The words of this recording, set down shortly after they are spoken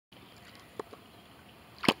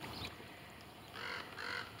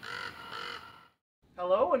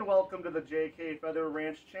Hello and welcome to the JK Feather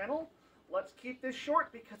Ranch channel. Let's keep this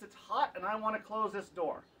short because it's hot and I want to close this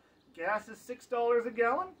door. Gas is $6 a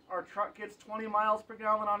gallon, our truck gets 20 miles per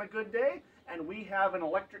gallon on a good day, and we have an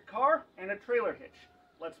electric car and a trailer hitch.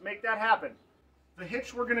 Let's make that happen. The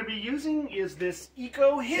hitch we're going to be using is this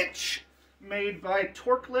Eco Hitch made by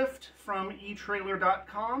TorqueLift from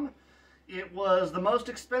eTrailer.com. It was the most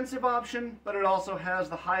expensive option, but it also has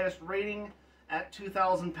the highest rating at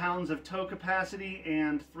 2,000 pounds of tow capacity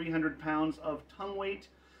and 300 pounds of tongue weight.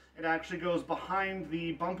 It actually goes behind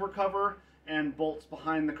the bumper cover and bolts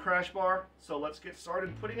behind the crash bar. So let's get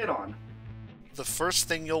started putting it on. The first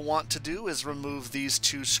thing you'll want to do is remove these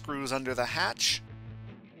 2 screws under the hatch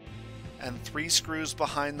and 3 screws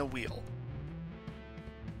behind the wheel.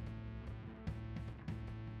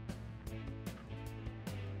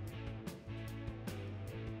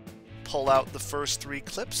 Pull out the first 3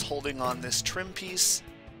 clips holding on this trim piece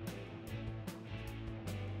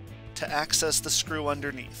to access the screw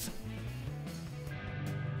underneath.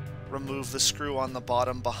 Remove the screw on the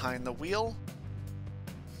bottom behind the wheel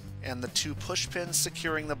and the 2 push pins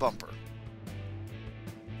securing the bumper.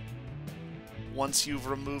 Once you've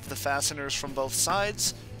removed the fasteners from both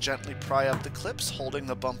sides, gently pry up the clips holding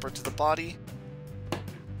the bumper to the body.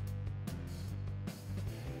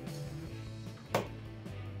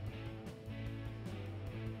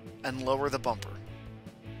 And lower the bumper.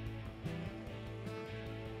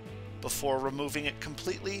 Before removing it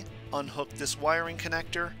completely, unhook this wiring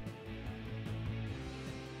connector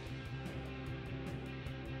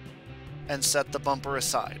and set the bumper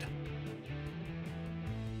aside.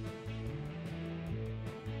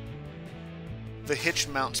 The hitch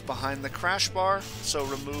mounts behind the crash bar, so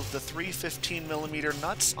remove the 3 15mm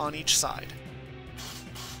nuts on each side.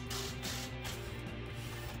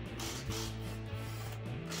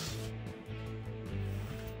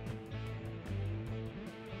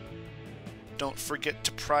 Don't forget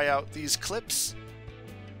to pry out these clips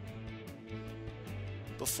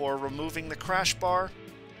before removing the crash bar,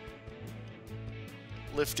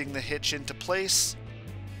 lifting the hitch into place,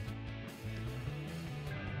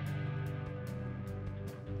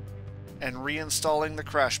 and reinstalling the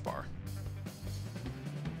crash bar.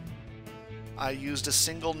 I used a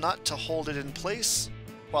single nut to hold it in place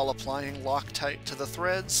while applying Loctite to the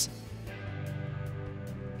threads,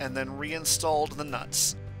 and then reinstalled the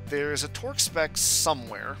nuts. There's a torque spec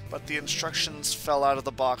somewhere, but the instructions fell out of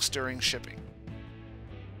the box during shipping.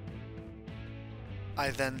 I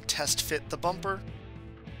then test fit the bumper,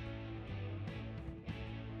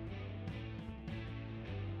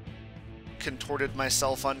 contorted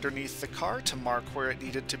myself underneath the car to mark where it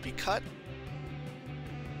needed to be cut,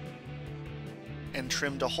 and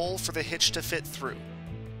trimmed a hole for the hitch to fit through.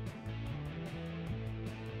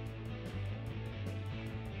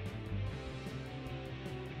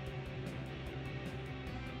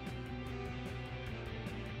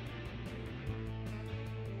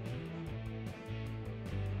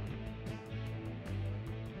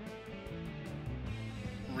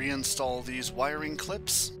 Reinstall these wiring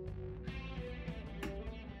clips,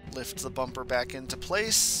 lift the bumper back into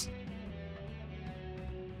place,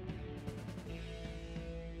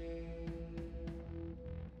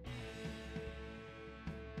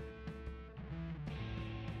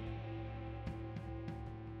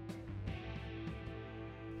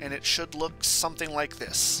 and it should look something like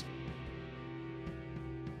this.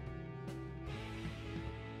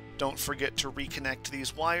 Don't forget to reconnect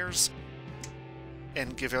these wires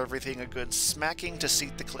and give everything a good smacking to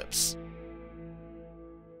seat the clips.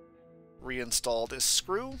 Reinstall this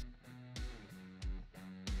screw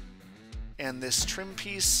and this trim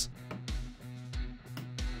piece,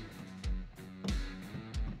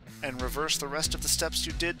 and reverse the rest of the steps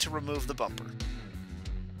you did to remove the bumper.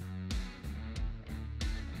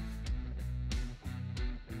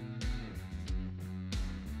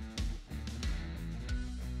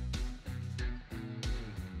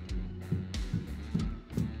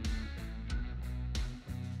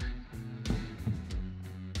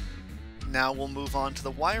 Now we'll move on to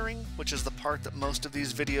the wiring, which is the part that most of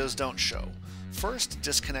these videos don't show. First,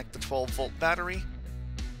 disconnect the 12-volt battery,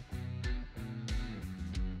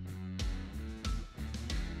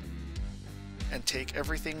 and take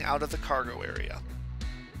everything out of the cargo area.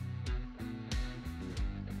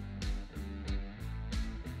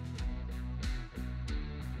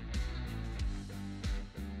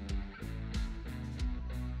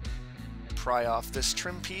 Pry off this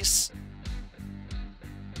trim piece,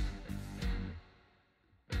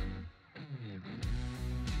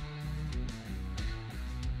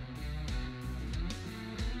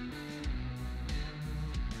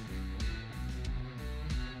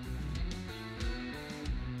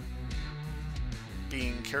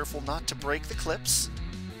 being careful not to break the clips.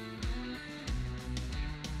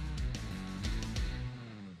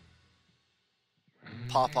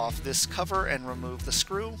 Pop off this cover and remove the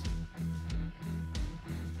screw.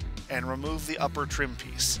 And remove the upper trim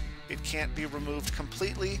piece. It can't be removed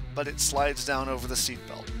completely, but it slides down over the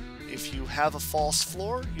seatbelt. If you have a false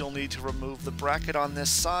floor, you'll need to remove the bracket on this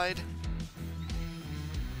side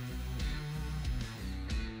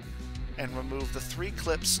and remove the 3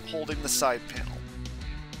 clips holding the side panel.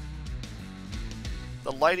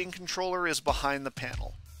 The lighting controller is behind the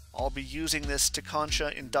panel. I'll be using this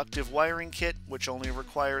Takancha inductive wiring kit, which only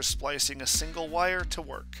requires splicing a single wire to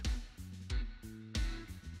work.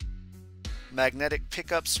 Magnetic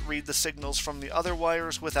pickups read the signals from the other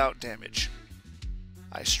wires without damage.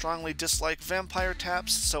 I strongly dislike vampire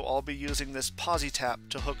taps, so I'll be using this posi tap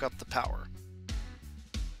to hook up the power.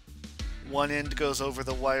 One end goes over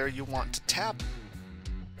the wire you want to tap,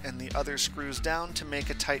 and the other screws down to make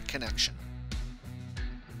a tight connection.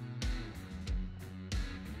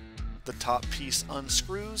 The top piece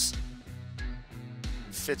unscrews,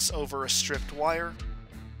 fits over a stripped wire,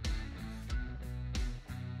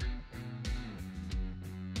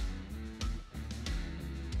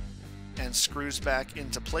 and screws back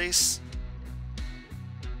into place.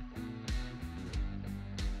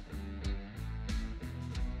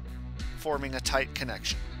 Forming a tight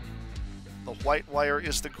connection. The white wire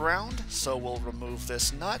is the ground, so we'll remove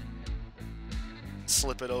this nut,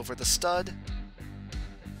 slip it over the stud,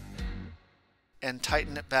 and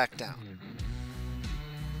tighten it back down.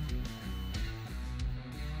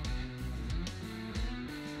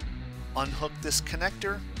 Unhook this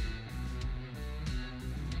connector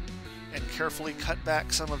and carefully cut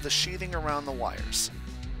back some of the sheathing around the wires.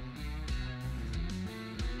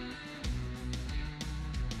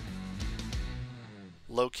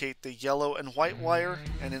 Locate the yellow and white wire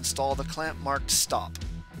and install the clamp marked stop.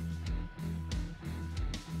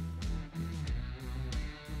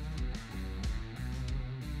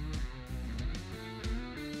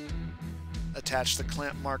 Attach the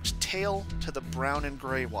clamp marked tail to the brown and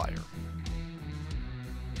gray wire.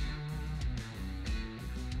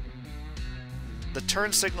 The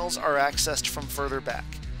turn signals are accessed from further back.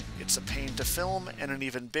 It's a pain to film and an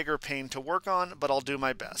even bigger pain to work on, but I'll do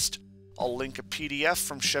my best. I'll link a PDF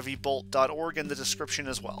from chevybolt.org in the description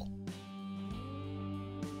as well.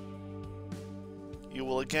 You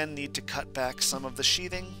will again need to cut back some of the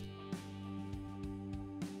sheathing.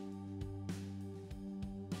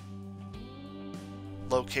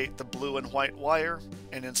 Locate the blue and white wire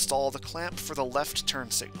and install the clamp for the left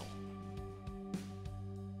turn signal.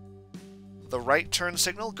 The right turn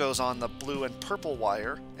signal goes on the blue and purple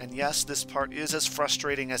wire, and yes, this part is as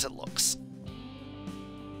frustrating as it looks.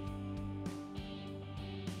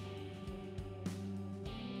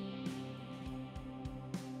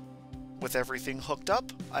 With everything hooked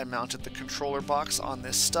up, I mounted the controller box on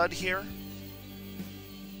this stud here.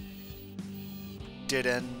 Did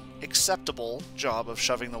an acceptable job of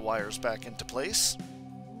shoving the wires back into place.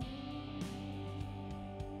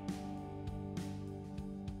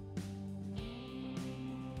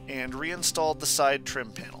 And reinstalled the side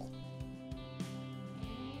trim panel.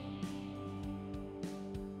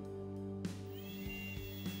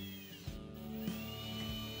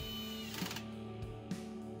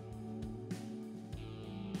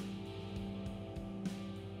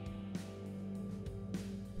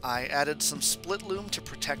 I added some split loom to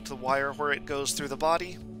protect the wire where it goes through the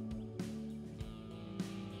body.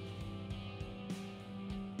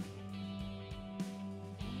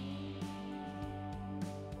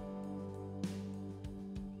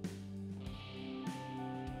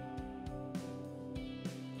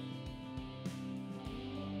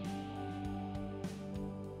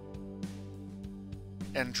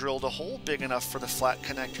 And drilled a hole big enough for the flat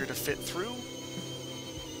connector to fit through,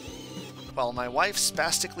 while my wife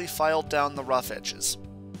spastically filed down the rough edges.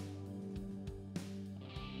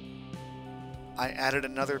 I added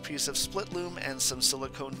another piece of split loom and some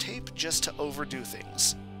silicone tape just to overdo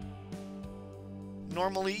things.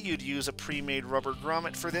 Normally you'd use a pre-made rubber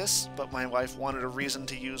grommet for this, but my wife wanted a reason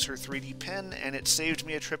to use her 3D pen, and it saved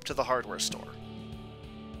me a trip to the hardware store.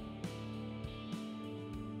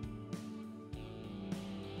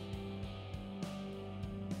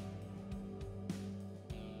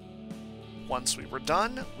 Once we were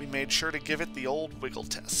done, we made sure to give it the old wiggle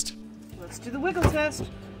test. Let's do the wiggle test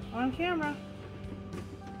on camera.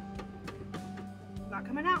 Not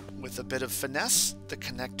coming out. With a bit of finesse, the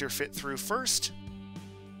connector fit through first,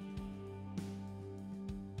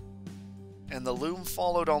 and the loom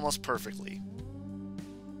followed almost perfectly.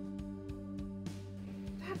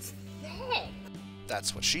 That's thick.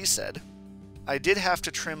 That's what she said. I did have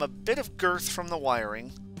to trim a bit of girth from the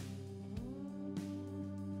wiring,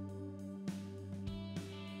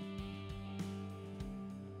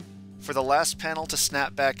 for the last panel to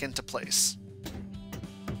snap back into place.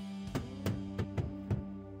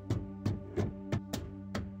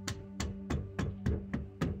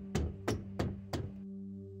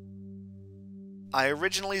 I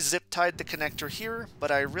originally zip-tied the connector here,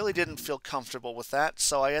 but I really didn't feel comfortable with that,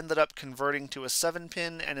 so I ended up converting to a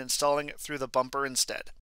 7-pin and installing it through the bumper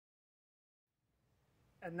instead.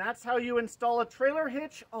 And that's how you install a trailer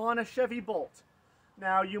hitch on a Chevy Bolt.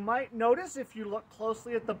 Now, you might notice if you look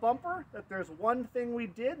closely at the bumper that there's one thing we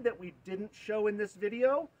did that we didn't show in this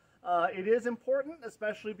video. It is important,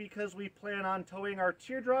 especially because we plan on towing our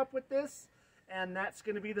teardrop with this, and that's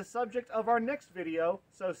going to be the subject of our next video,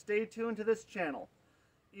 so stay tuned to this channel.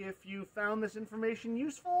 If you found this information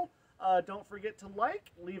useful, don't forget to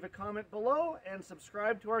like, leave a comment below, and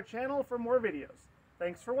subscribe to our channel for more videos.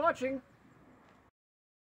 Thanks for watching!